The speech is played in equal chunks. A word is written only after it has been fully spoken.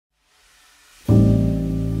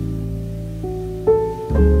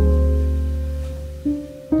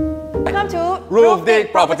Welcome to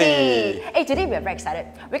Ruth Property. Hey, today we are very excited.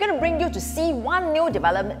 We're going to bring you to see one new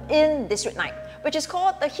development in District 9, which is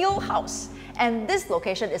called the Hill House. And this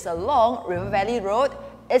location is along River Valley Road.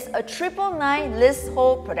 It's a 999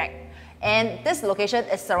 leasehold project. And this location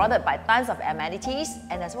is surrounded by tons of amenities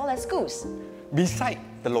and as well as schools. Beside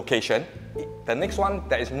the location, the next one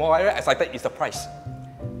that is more very excited is the price.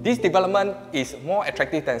 This development is more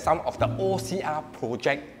attractive than some of the OCR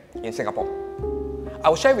projects in Singapore. I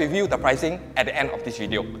will share with you the pricing at the end of this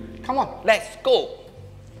video. Come on, let's go!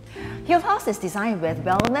 Hill House is designed with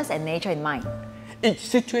wellness and nature in mind. It's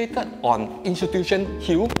situated on Institution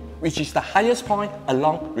Hill, which is the highest point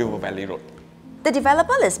along River Valley Road. The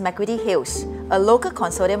developer is McVitie Hills, a local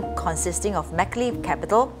consortium consisting of McLeaf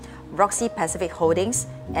Capital, Roxy Pacific Holdings,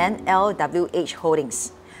 and LWH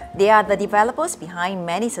Holdings. They are the developers behind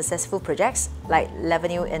many successful projects like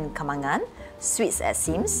L'Avenue in Kembangan, Suites at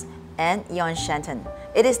Sims, and Eon Shenton.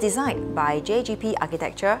 It is designed by JGP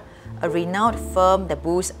Architecture, a renowned firm that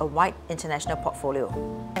boasts a wide international portfolio.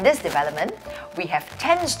 In this development, we have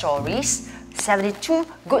 10 stories, 72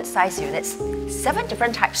 good-sized units, 7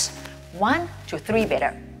 different types, 1 to 3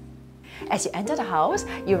 bedder. As you enter the house,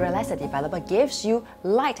 you realize the developer gives you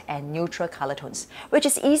light and neutral color tones, which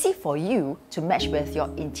is easy for you to match with your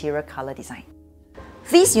interior color design.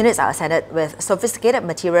 These units are ascended with sophisticated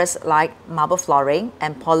materials like marble flooring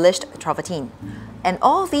and polished travertine. And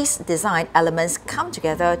all these design elements come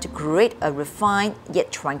together to create a refined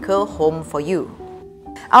yet tranquil home for you.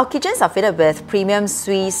 Our kitchens are fitted with premium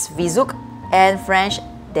Swiss Vizouk and French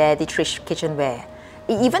Dietrich kitchenware.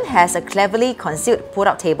 It even has a cleverly concealed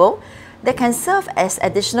pull-out table that can serve as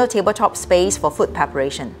additional tabletop space for food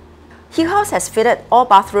preparation. Hill House has fitted all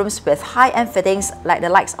bathrooms with high-end fittings like the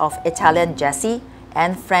likes of Italian Jessie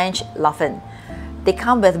and French Laughing. They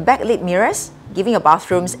come with backlit mirrors, giving your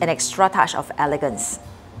bathrooms an extra touch of elegance.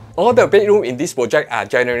 All the bedrooms in this project are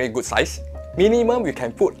generally good size. Minimum, you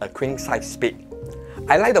can put a queen-size bed.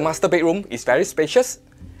 I like the master bedroom, it's very spacious.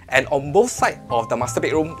 And on both sides of the master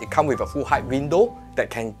bedroom, it comes with a full height window that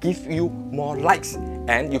can give you more lights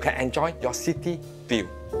and you can enjoy your city view.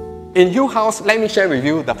 In Hill House, let me share with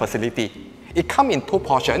you the facility. It comes in 2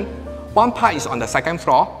 portions. One part is on the 2nd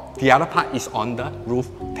floor, the other part is on the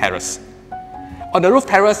roof terrace. On the roof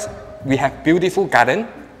terrace, we have beautiful garden.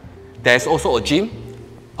 There's also a gym,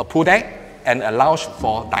 a pool deck, and a lounge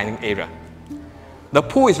for dining area. The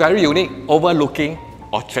pool is very unique, overlooking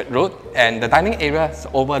Orchard Road, and the dining area is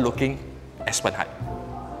overlooking Aspen Heights.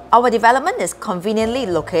 Our development is conveniently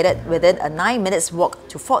located within a 9 minutes walk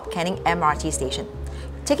to Fort Canning MRT station,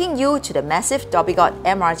 taking you to the massive Dhoby Ghaut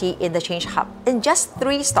MRT interchange hub in just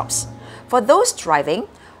 3 stops. For those driving,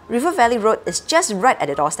 River Valley Road is just right at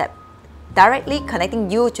the doorstep, directly connecting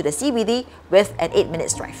you to the CBD with an 8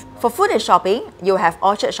 minutes drive. For food and shopping, you have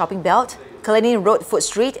Orchard Shopping Belt, Killarney Road Food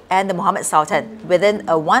Street, and the Mohammed Sultan within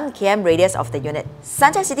a 1 km radius of the unit.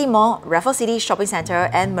 Sunshine City Mall, Raffles City Shopping Centre,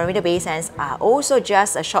 and Marina Bay Sands are also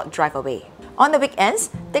just a short drive away. On the weekends,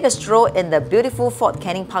 take a stroll in the beautiful Fort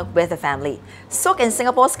Canning Park with the family. Soak in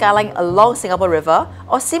Singapore's skyline along Singapore River,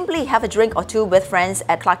 or simply have a drink or two with friends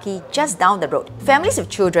at Clarke Quay just down the road. Families with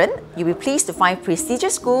children, you'll be pleased to find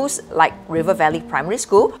prestigious schools like River Valley Primary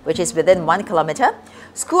School, which is within 1 kilometre,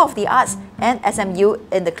 School of the Arts, and SMU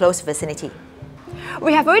in the close vicinity.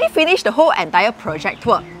 We have already finished the whole entire project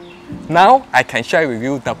tour. Now, I can share with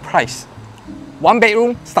you the price. 1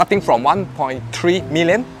 bedroom starting from 1.3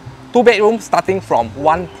 million, 2 bedrooms starting from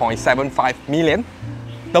 1.75 million.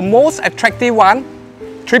 The most attractive one,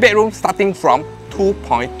 3 bedrooms starting from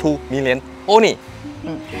 2.2 million only.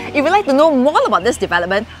 If you'd like to know more about this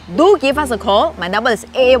development, do give us a call. My number is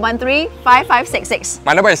 8813-5566.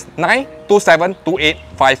 My number is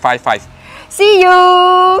 927285555. See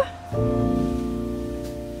you!